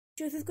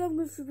Joseph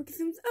Gordon for Wicked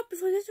up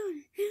before I get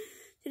started.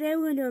 Today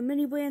we're going to do a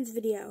mini brands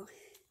video.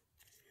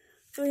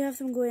 So we have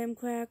some graham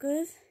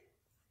crackers,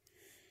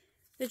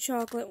 the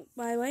chocolate,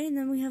 by the way, and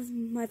then we have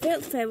my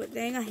favorite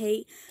thing, I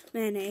hate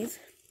mayonnaise,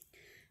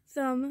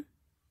 some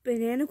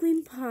banana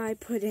cream pie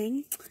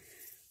pudding,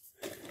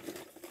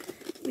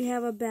 we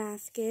have a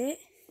basket,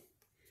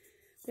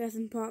 we have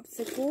some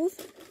popsicles,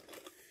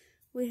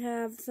 we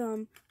have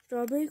some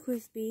strawberry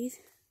Crispies,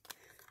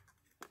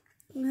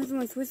 we have some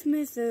like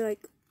Christmas, they're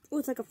like, oh,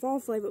 it's like a fall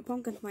flavor,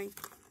 pumpkin spice.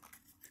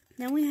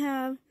 Then we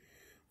have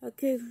a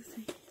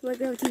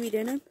regular TV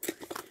dinner.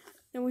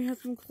 Then we have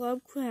some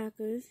club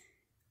crackers.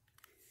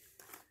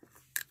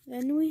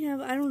 Then we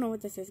have, I don't know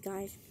what this is,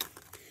 guys.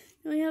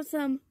 Then we have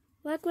some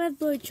black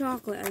raspberry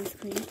chocolate ice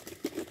cream.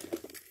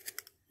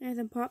 And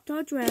some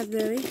Pop-Tarts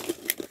raspberry.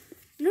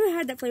 I've never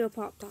had that flavor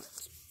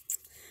Pop-Tarts.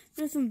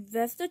 There's some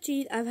Vesta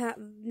cheese.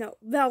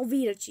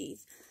 Velveeta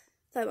cheese.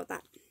 Sorry about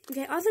that.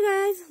 Okay, also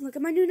guys, look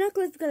at my new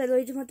necklace because I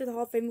literally just went to the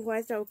Hall of Fame before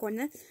I started recording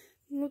this.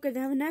 Look, I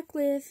have a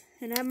necklace,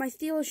 and I have my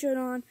Steelers shirt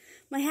on.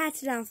 My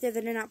hat's downstairs,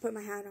 I did not put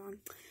my hat on.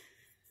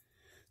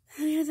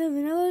 And we have some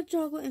vanilla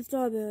chocolate and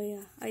strawberry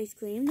ice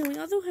cream. Then we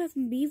also have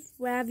some beef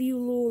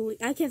ravioli.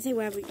 I can't say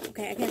ravioli.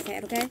 Okay, I can't say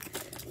it, okay?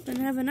 Then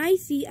we have an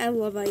icy. I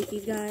love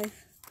ices, guys.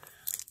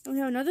 Then we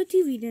have another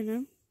TV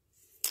dinner.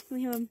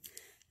 We have a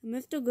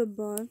Mr. Good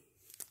Bar.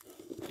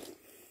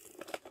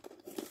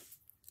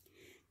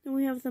 Then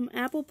we have some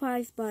apple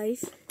pie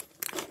spice.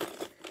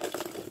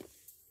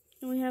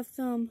 Then we have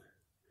some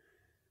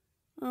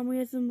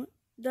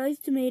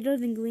diced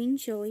tomatoes and green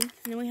chili. And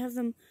then we have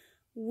some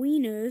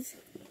wieners.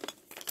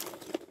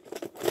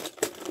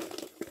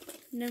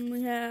 And then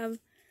we have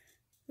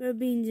red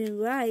beans and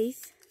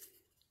rice.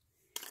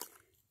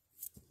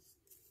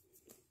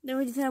 Then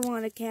we just have one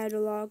of the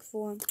catalogs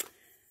for them.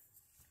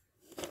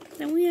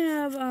 Then we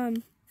have a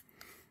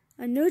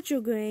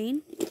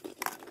Nutri-Grain.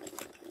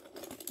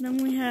 Then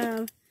we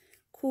have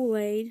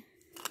Kool-Aid.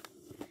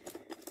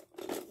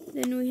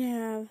 Then we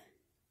have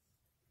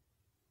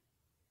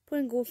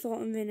Pringles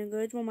salt and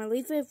vinegar. It's one of my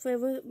least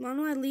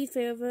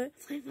favorite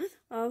flavors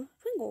of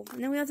Pringles.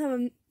 And then we also have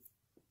a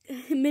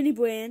mini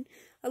brand,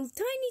 a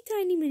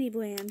tiny mini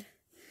brand.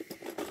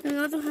 And we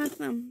also have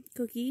some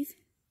cookies,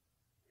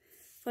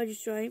 fudge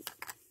stripe.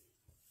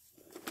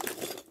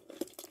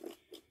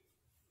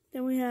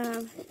 Then we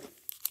have,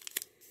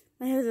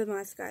 my hair's a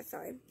mascot,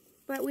 sorry.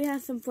 But we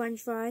have some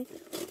French fries.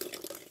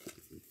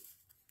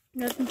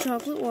 We have some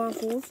chocolate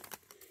waffles.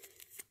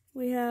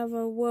 We have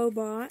a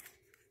robot.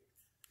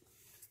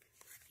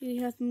 We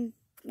have some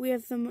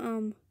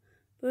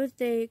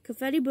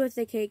confetti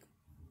birthday cake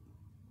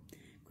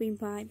cream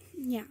pie.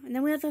 Yeah, and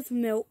then we also have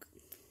some milk.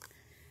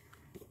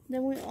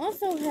 Then we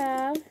also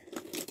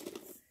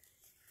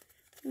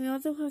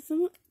have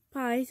some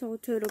pie, so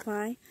turtle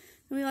pie.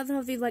 And we also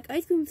have these like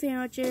ice cream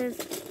sandwiches.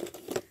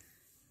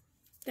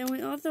 Then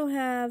we also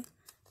have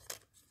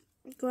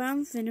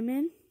ground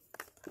cinnamon.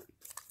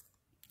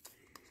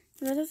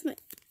 We also have some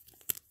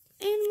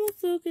animal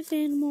circus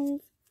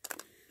animals.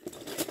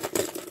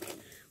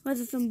 We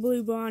also have some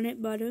Blue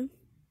Bonnet butter.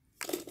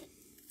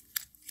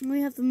 And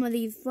we have some of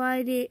these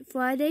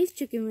Fridays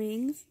chicken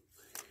wings.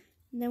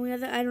 And then we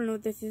have I don't know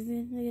what this is.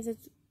 I guess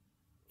it's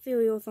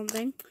cereal or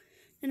something.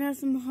 And I have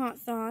some hot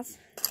sauce.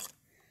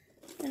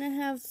 And I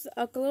have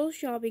a little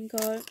shopping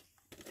cart.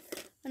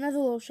 Another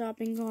little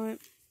shopping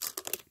cart.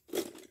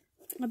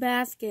 A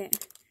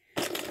basket.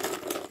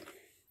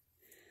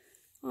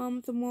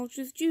 Some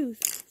Welch's juice.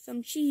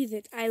 Some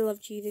Cheez-Its. I love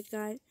Cheez-Its,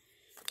 guys.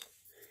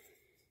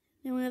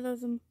 Then we have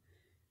some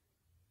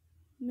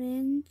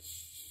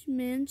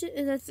minch.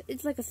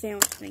 It's like a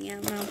sandwich thing, I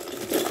don't know.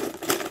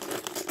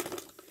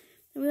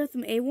 Then we have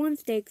some A1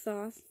 steak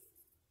sauce.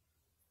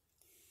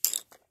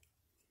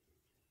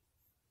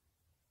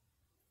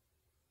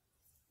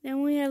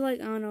 Then we have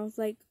like, I don't know, it's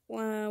like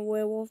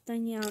werewolf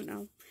thing, yeah, I don't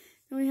know.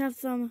 Then we have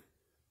some,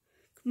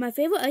 my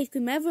favorite ice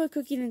cream ever,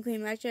 cookies and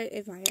cream. Actually,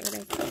 it's my favorite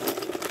ice cream.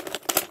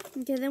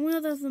 Okay, then we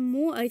have some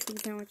more ice cream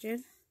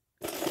sandwiches.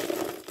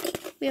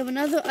 We have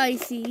another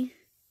icy.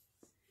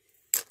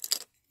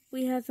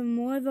 We have some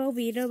more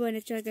Velveeta, but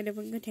it's like a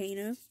different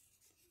container.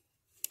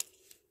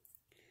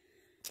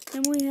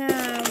 Then we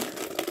have,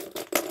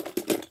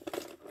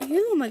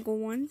 here's one of my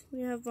gold ones.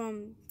 We have,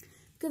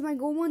 because my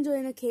gold ones are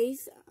in a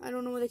case. I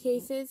don't know what the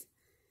case is.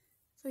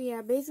 So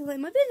yeah, basically, it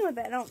might be in my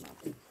bed, I don't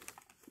know.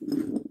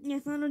 Yeah,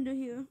 it's not under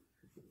here.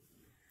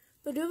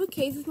 But I do have a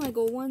case with my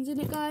gold ones in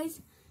it,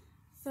 guys.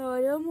 So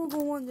I do have more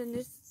gold ones than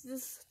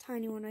this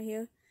tiny one right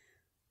here.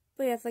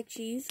 But yeah, it's like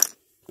cheese.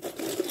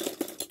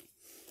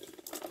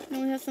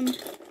 Then we have some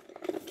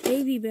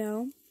Baby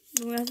Bell.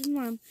 Then we have some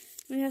Then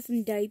we have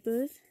some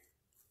diapers.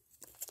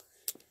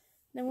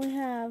 Then we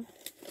have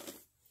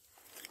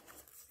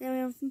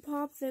some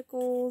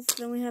popsicles.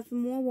 Then we have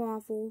some more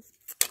waffles.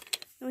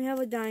 Then we have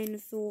a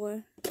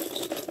dinosaur.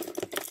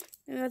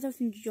 Then we also have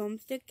some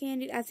drumstick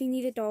candy. I've seen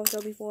these at Dollar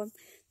Store before.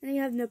 Then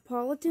you have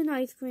Neapolitan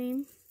ice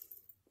cream.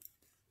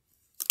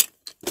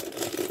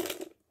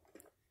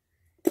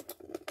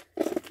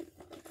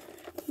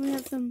 We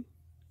have some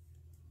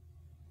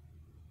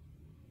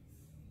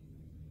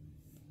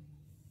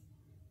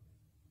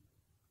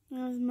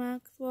There's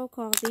Maxwell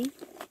coffee.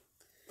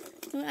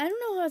 I don't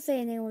know how to say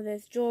the name of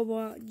this.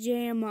 Jorba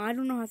Jam. I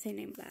don't know how to say the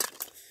name of that.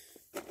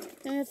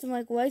 Then we have some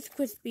like Rice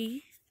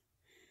Krispie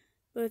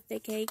birthday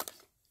cake.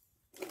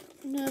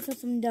 And then also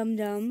some Dum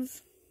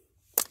Dums.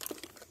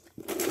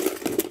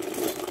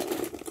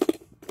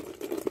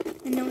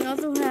 And then we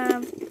also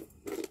have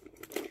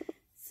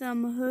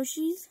some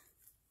Hershey's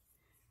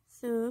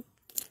syrup.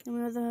 And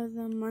we also have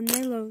some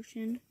Monday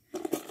lotion.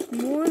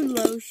 More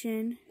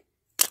lotion.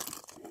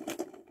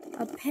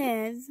 A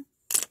Pez.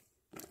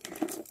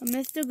 A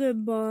Mr.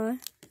 Good bar.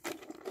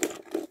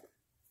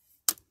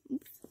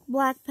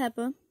 Black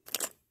pepper.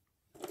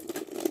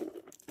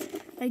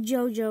 A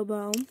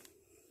Jojoba.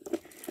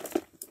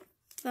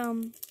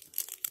 Some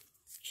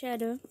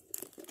cheddar.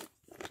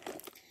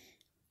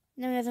 And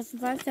then we have some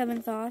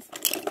 5-7 sauce.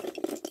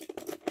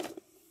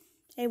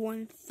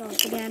 A1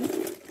 sauce again.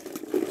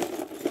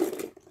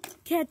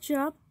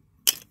 Ketchup.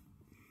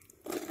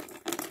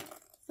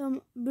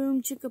 Some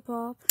Boom Chicka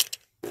Pop.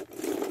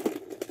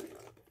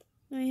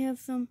 Then we have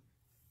some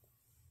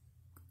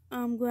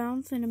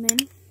ground cinnamon.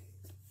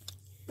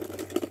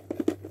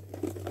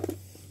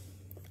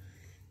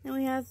 Then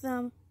we have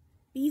some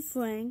beef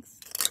franks.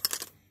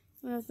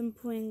 We have some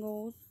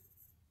Pringles.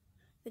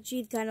 The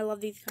cheese kind of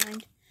love these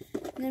kind.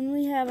 And then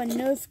we have a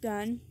Nerf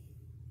gun.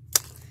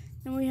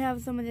 Then we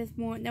have some of this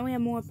more. Then we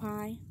have more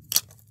pie.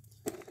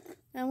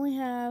 Then we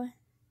have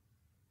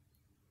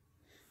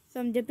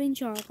some dipping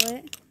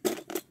chocolate.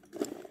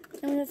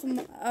 Then we have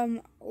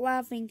some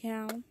Laughing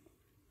Cow.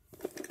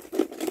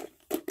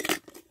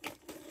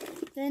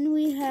 Then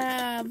we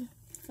have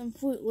some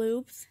Fruit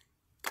Loops.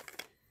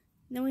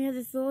 Then we have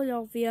this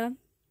Philadelphia.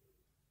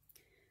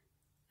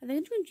 I think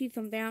it's going to choose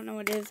something. I don't know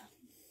what it is.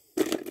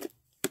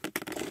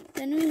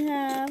 Then we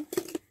have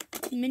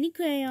mini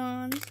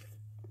crayons.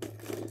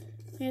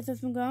 We have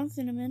some ground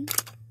cinnamon.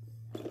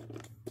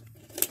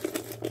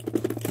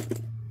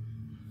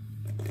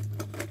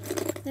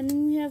 Then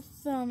we have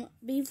some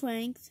beef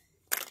franks.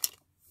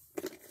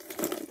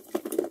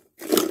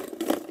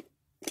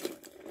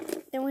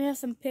 Then we have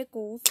some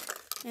pickles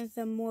and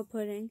some more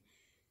pudding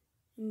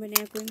and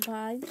banana cream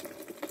pie.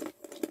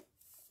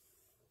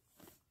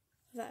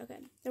 Is that okay?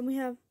 Then we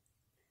have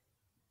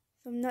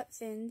some nut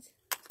thins.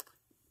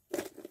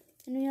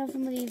 And we have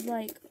some of these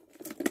like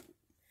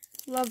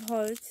love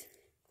hearts.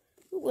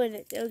 Where is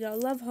it? There we go,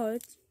 love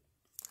hearts.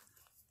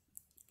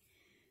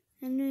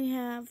 And we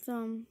have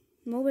some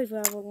Mobile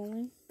Forever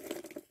going.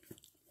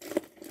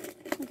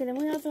 Okay, then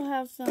we also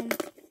have some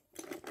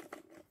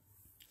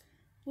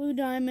Blue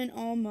Diamond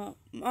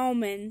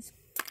almonds.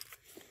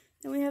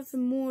 Then we have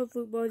some more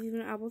fruit bars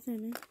using apple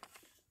cinnamon.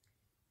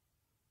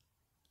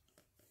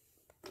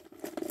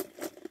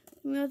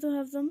 We also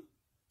have some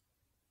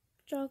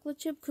chocolate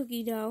chip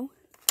cookie dough.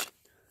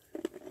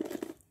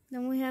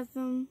 Then we have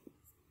some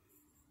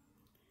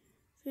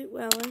sweet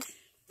relish.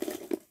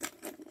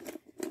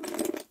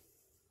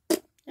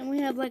 Then we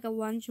have like a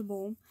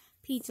Lunchable,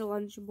 pizza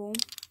Lunchable.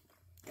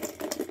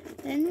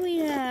 Then we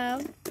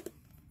have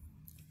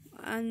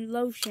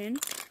lotion.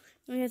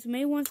 Then we have some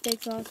A1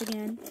 steak sauce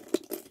again.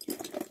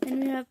 Then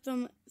we have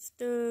some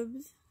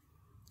Stubbs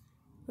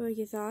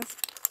barbecue sauce.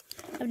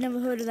 I've never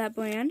heard of that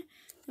brand.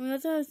 And we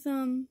also have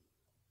some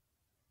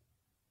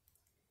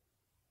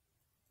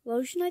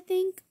lotion, I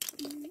think.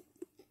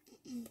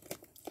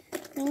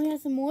 Then we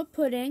have some more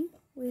pudding.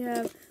 We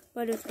have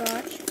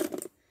butterscotch.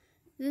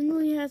 Then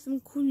we have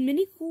some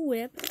mini Cool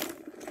Whip.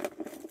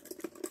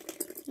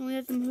 Then we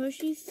have some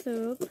Hershey's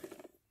syrup.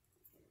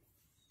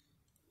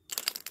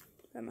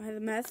 That might have a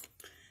mess.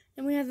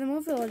 Then we have some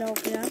more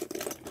Philadelphia.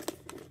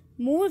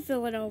 More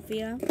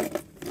Philadelphia.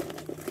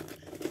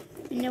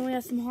 And then we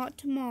have some hot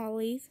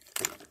tamales.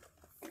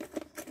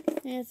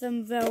 We have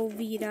some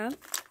Velveeta.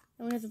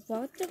 Then we have some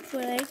frosted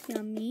flakes,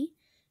 yummy.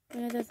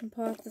 Then we have some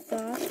pasta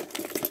sauce.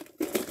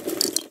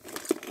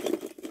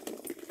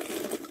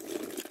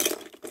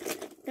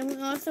 Then we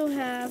also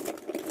have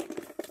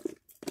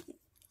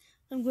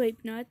some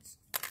grape nuts,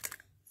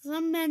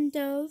 some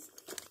Mentos,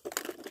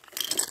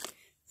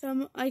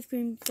 some ice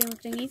cream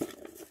thingies.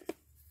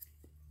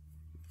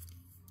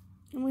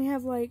 And we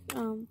have like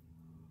a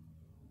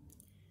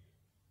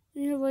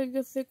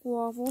thick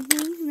waffle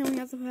thing. And then we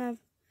also have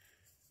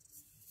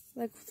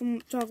like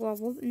some chocolate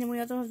waffles. And then we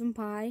also have some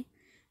pie.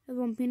 There's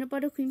one peanut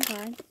butter cream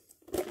pie.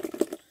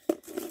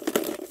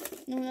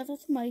 And we also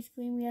have some ice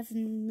cream. We have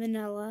some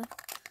vanilla.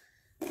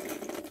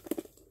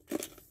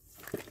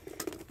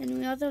 And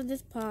we also have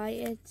this pie.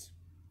 It's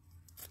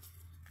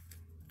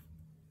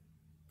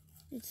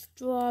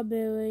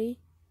strawberry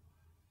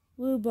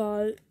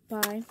rhubarb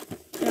pie.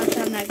 Not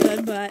sound that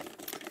good, but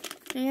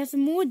then we have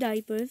some more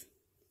diapers.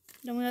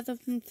 Then we also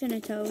have some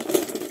Cinnatoes.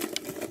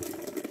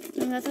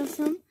 Then we also have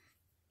some.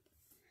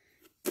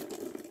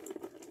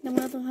 Then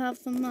we also have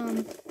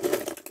some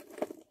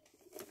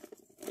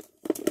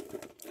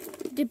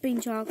dipping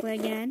chocolate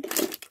again.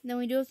 Then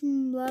we do have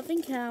some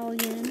Laughing Cow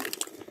again.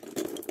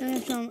 Then we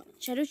have some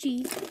cheddar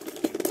cheese.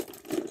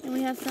 Then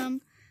we have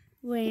some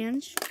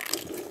ranch.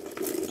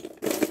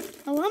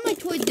 A lot of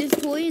my this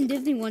toy and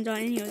Disney ones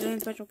aren't in here. They're in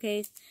a special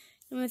case.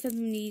 I'm going to have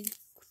some of these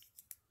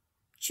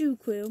Chew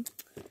Crew.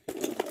 I'm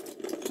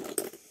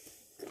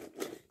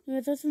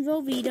going to throw some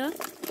Velveeta.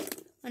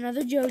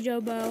 Another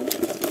JoJo bow.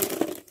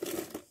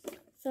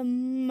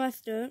 Some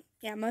mustard.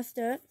 Yeah,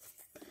 mustard.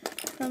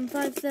 Some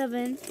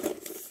 5-7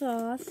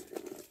 sauce.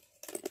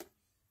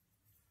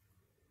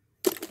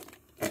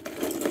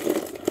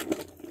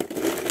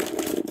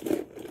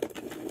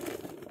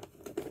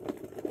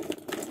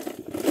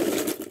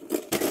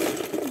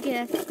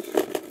 Yes.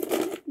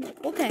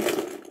 Okay.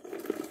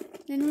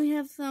 Then we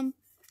have some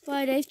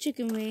fried ice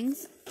chicken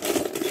wings.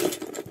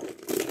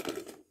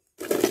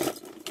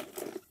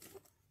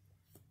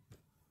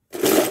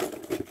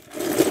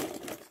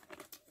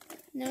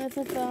 Now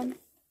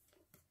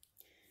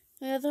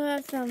we also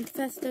have some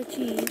Festa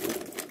cheese.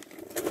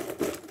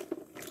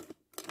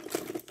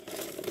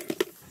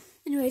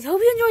 Anyways, hope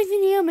you enjoyed the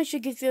video. Make sure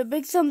to give you a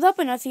big thumbs up,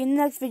 and I'll see you in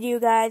the next video,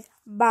 guys.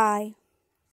 Bye.